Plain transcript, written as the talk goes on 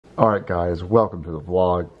Alright guys, welcome to the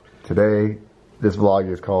vlog. Today, this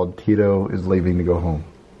vlog is called Tito is leaving to go home.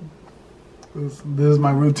 This is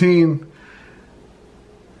my routine.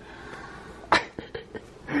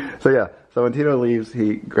 So when Tito leaves,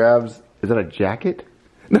 he grabs, is that a jacket?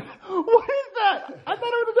 What is that? I thought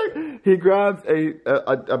it was a jacket. He grabs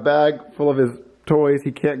a bag full of his toys.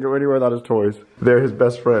 He can't go anywhere without his toys. They're his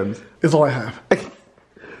best friends. It's all I have.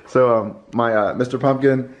 So my Mr.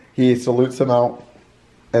 Pumpkin, he salutes him out.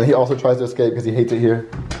 And he also tries to escape because he hates it here.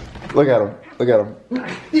 Look at him. Look at him.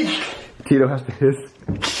 Tito has to hiss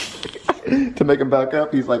to make him back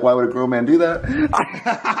up. He's like, why would a grown man do that?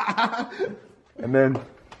 And then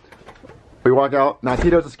we walk out. Now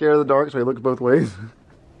Tito's scared of the dark, so he looks both ways.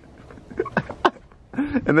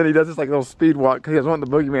 And then he does this like little speed walk because he doesn't want the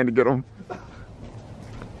boogeyman to get him.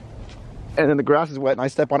 And then the grass is wet and I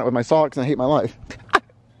step on it with my socks and I hate my life.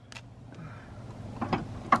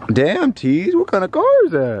 Damn, Tees, what kind of car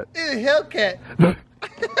is that? It's a Hellcat.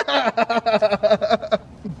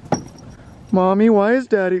 Mommy, why is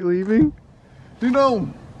Daddy leaving? You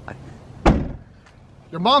know,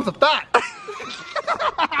 your mom's a thought.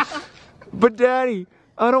 But Daddy,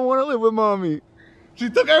 I don't want to live with Mommy. She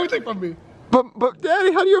took everything from me. But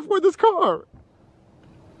Daddy, how do you afford this car?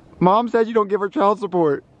 Mom said you don't give her child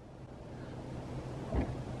support.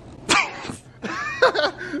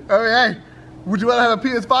 Oh, hey, would you rather have a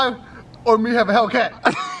PS5 or me have a Hellcat?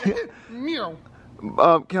 Meow.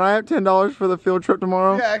 Can I have $10 for the field trip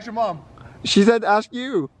tomorrow? Yeah, ask your mom. She said to ask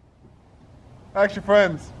you. Ask your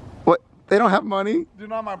friends. What? They don't have money? They're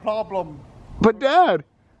not my problem. But Dad.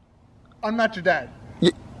 I'm not your dad.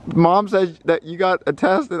 Mom says that you got a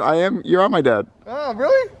test and you're my dad. Oh,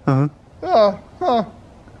 really? Uh-huh. Oh, huh.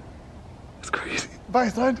 That's crazy. Bye,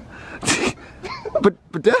 son. But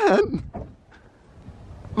Dad.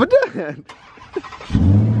 But Dad.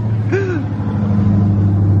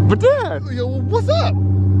 But Dad. Yo, what's up?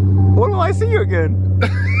 When will I see you again?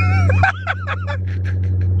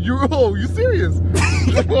 You serious?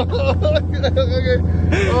 Okay.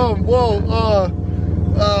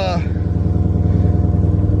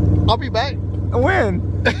 I'll be back. When?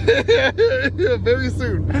 Very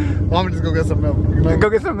soon. I'm just gonna get some milk. You know? Go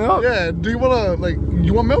get some milk? Yeah. Do you wanna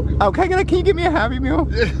you want milk? Okay, can you give me a Happy Meal?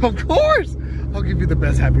 Of course. I'll give you the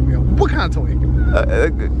best Happy Meal. What kind of toy?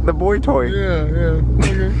 The boy toy. Yeah.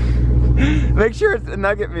 Okay. Make sure it's a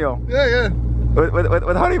nugget meal. Yeah.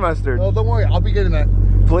 With honey mustard. Oh, don't worry. I'll be getting that.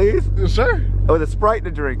 Please? Sure. Oh, with a Sprite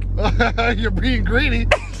to drink. You're being greedy.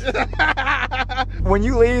 When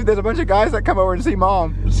you leave, there's a bunch of guys that come over and see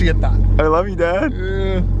Mom. See a thought. I love you, Dad.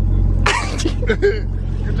 Yeah.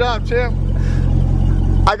 Good job, champ.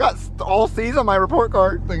 I got all C's on my report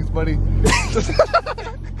card. Thanks, buddy.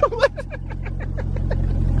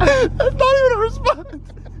 That's not even a response.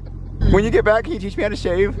 When you get back, can you teach me how to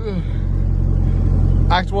shave?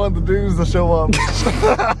 Ask one of the dudes to show up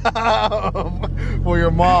for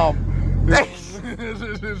your mom.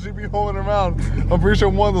 She'd be holding around. I'm pretty sure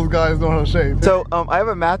one of those guys know how to shave. So, I have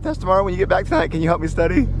a math test tomorrow. When you get back tonight, can you help me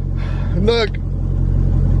study? Look,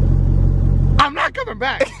 I'm not coming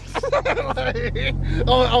back. I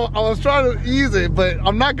was trying to ease it, but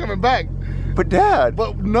I'm not coming back. But Dad.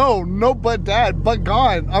 But no, but Dad, but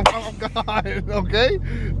gone. I'm gone.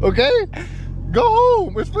 Okay? Go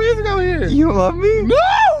home. It's freezing out here. You don't love me? No!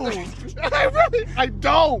 I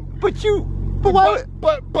don't. But why?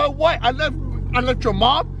 But what? I left your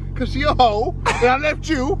mom because she a hoe, and I left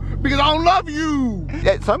you because I don't love you.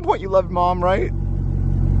 At some point you loved Mom, right?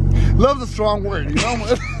 Love's a strong word, you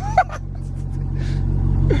know?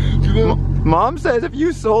 You know? Mom says if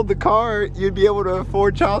you sold the car, you'd be able to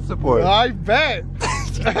afford child support. I bet.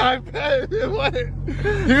 I bet. What?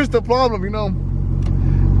 Here's the problem, you know?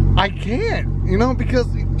 I can't, you know,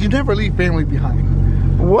 because you never leave family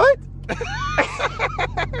behind. What? That's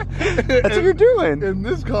what you're doing. And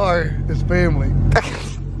this car is family.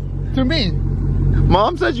 To me.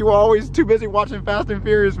 Mom says you were always too busy watching Fast and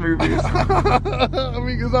Furious movies. I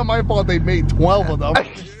mean, it's not my fault they made 12 of them.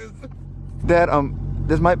 Dad,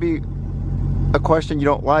 this might be a question you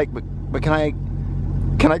don't like, but can I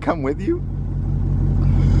come with you?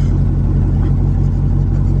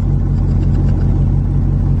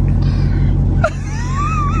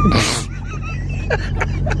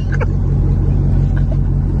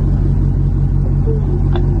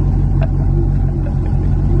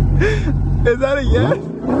 Is that a yes?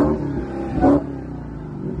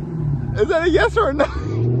 Is that a yes or a no?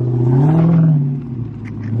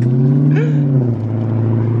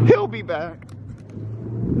 He'll be back.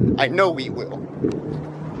 I know he will.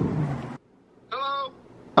 Hello?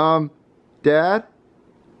 Dad?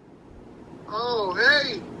 Oh,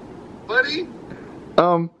 hey, buddy.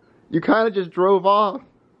 You kind of just drove off.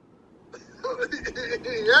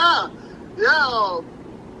 Yeah.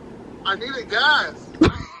 I needed gas.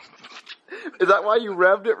 Is that why you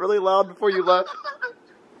revved it really loud before you left?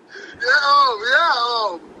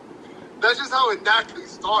 Yeah. That's just how it naturally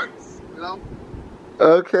starts, you know?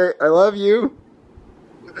 Okay, I love you.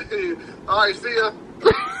 Alright, see ya.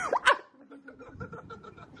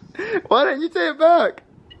 Why didn't you say it back?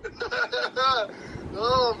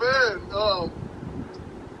 Oh, man.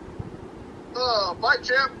 Bye,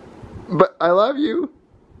 champ. But I love you.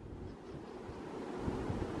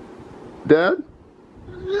 Dad?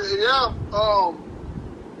 Yeah,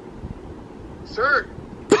 sure.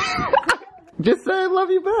 Just say I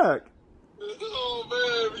love you back. Oh,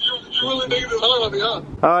 man, you really think this hard on me, huh?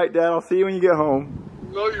 Alright, Dad, I'll see you when you get home.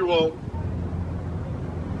 No, you won't.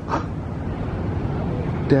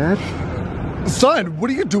 Dad? Son, what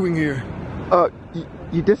are you doing here?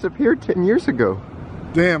 You disappeared 10 years ago.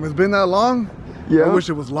 Damn, it's been that long? Yeah. I wish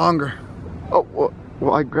it was longer. Oh,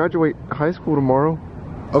 well, I graduate high school tomorrow.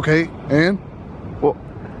 Okay, and? Well,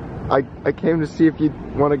 I came to see if you'd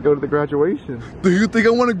want to go to the graduation. Do you think I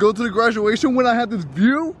want to go to the graduation when I have this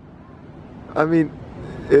view? I mean,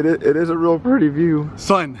 it is a real pretty view.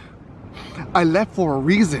 Son, I left for a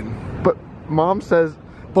reason. But Mom says...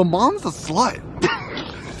 But Mom's a slut.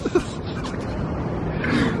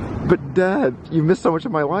 But Dad, you missed so much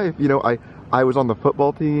of my life. You know, I was on the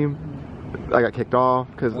football team. I got kicked off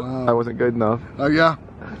because I wasn't good enough. Yeah,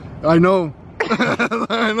 I know.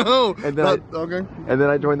 I know. And then And then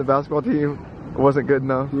I joined the basketball team. Wasn't good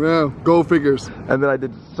enough. Yeah, go figures. And then I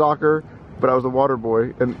did soccer, but I was a water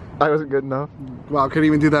boy, and I wasn't good enough. Wow, can't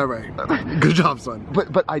even do that right. Good job, son.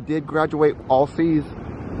 But I did graduate all C's.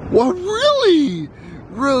 Well, really?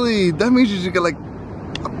 Really? That means you should get like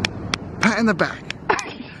a pat in the back.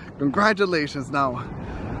 Congratulations. Now,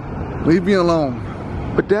 leave me alone.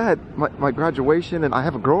 But Dad, my graduation, and I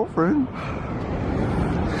have a girlfriend.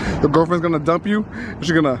 Your girlfriend's gonna dump you?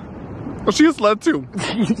 She's gonna... Oh, she a slut too.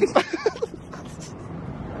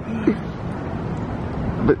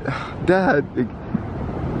 But Dad,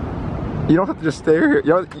 you don't have to just stay here.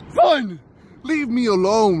 Son, leave me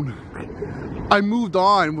alone. I moved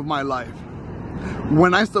on with my life.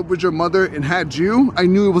 When I slept with your mother and had you, I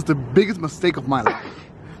knew it was the biggest mistake of my life.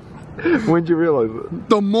 When'd you realize it?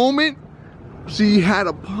 The moment she had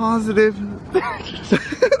a positive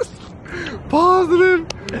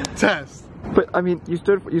test. But I mean, you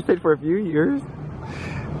stayed for a few years.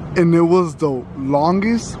 And it was the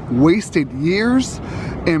longest wasted years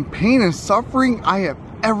and pain and suffering I have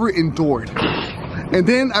ever endured. And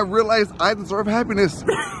then I realized I deserve happiness.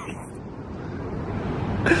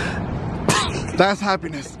 That's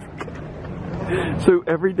happiness. So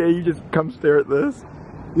every day you just come stare at this?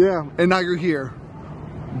 Yeah, and now you're here,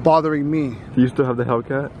 bothering me. Do you still have the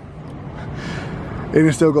Hellcat? And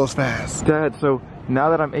it still goes fast. Dad, so now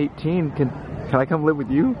that I'm 18, can I come live with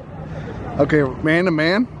you? Okay, man to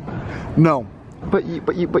man? No. But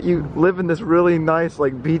you live in this really nice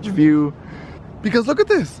like beach view. Because look at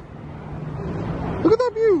this. Look at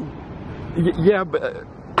that view. Yeah, but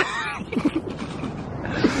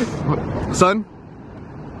son,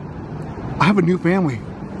 I have a new family.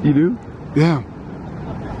 You do? Yeah.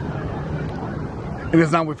 And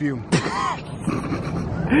it's not with you.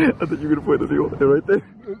 I thought you were gonna point the view right there.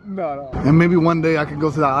 No. And maybe one day I can go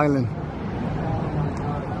to that island.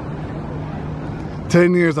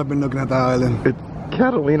 10 years I've been looking at that island. It's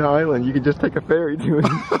Catalina Island. You could just take a ferry to it.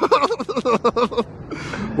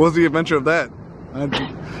 What's the adventure of that? I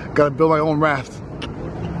gotta build my own raft.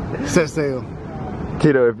 Set sail.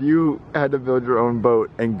 Tito, if you had to build your own boat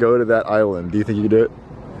and go to that island, do you think you could do it?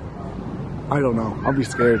 I don't know. I'll be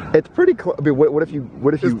scared. It's pretty close. I mean, what if you?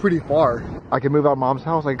 It's pretty far. I could move out of Mom's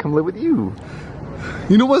house. I could come live with you.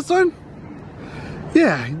 You know what, son?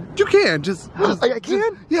 Yeah, you can. Just I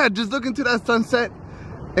can? Just look into that sunset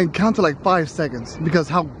and count to like 5 seconds because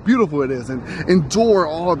how beautiful it is, and endure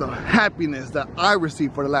all the happiness that I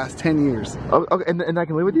received for the last 10 years. Oh, okay, and I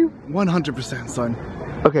can live with you? 100%, son.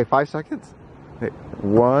 Okay, 5 seconds. Okay.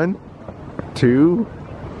 1, 2,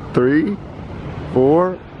 3,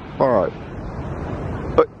 4, 5.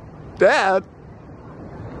 Dad?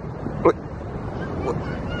 What?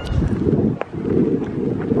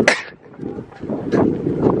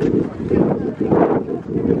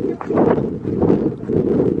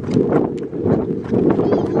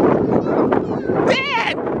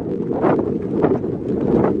 Dad!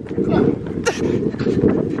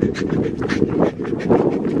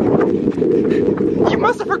 You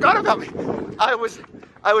must have forgot about me. I was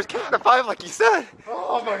counting to 5 like you said.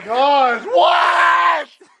 Oh my gosh, what?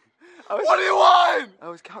 What do you want? I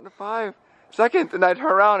was counting to 5 seconds and I'd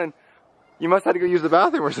turn around and You must have to go use the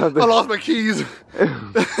bathroom or something. I lost my keys.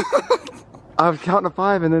 I was counting to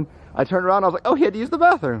 5 and then I turned around and I was like, oh, he had to use the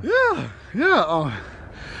bathroom. Yeah.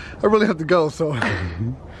 I really have to go, so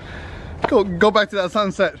go back to that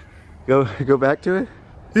sunset. Go back to it?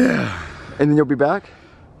 Yeah. And then you'll be back?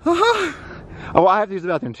 Uh-huh. Oh, I have to use the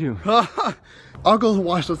bathroom too. I'll go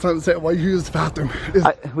watch the sunset while you use the bathroom.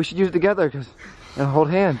 We should use it together and hold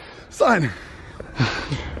hands. Son.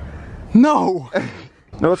 No.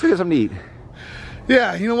 No, let's go get something to eat.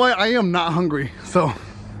 Yeah, you know what? I am not hungry, so.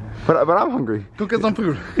 But I'm hungry. Go get some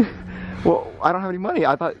food. Well, I don't have any money.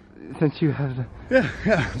 I thought since you have to.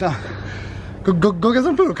 Yeah, no. Go get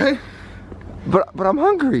some food, okay? But I'm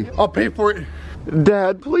hungry. I'll pay for it.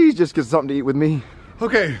 Dad, please just get something to eat with me.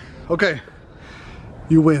 Okay.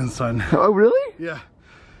 You win, son. Oh, really? Yeah.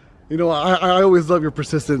 You know, I always love your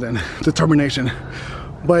persistence and determination.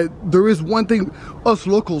 But there is one thing us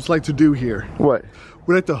locals like to do here. What?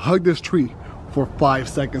 We like to hug this tree for 5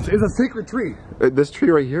 seconds. It's a sacred tree. This tree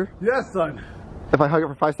right here? Yes, son. If I hug it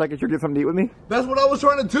for 5 seconds, you'll get something to eat with me? That's what I was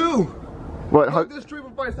trying to do. What? Hug this tree for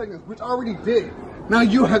 5 seconds, which I already did. Now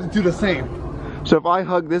you have to do the same. So if I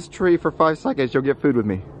hug this tree for 5 seconds, you'll get food with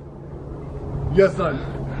me? Yes, son.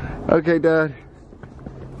 Okay, Dad.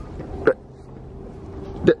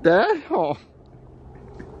 Dad? Oh.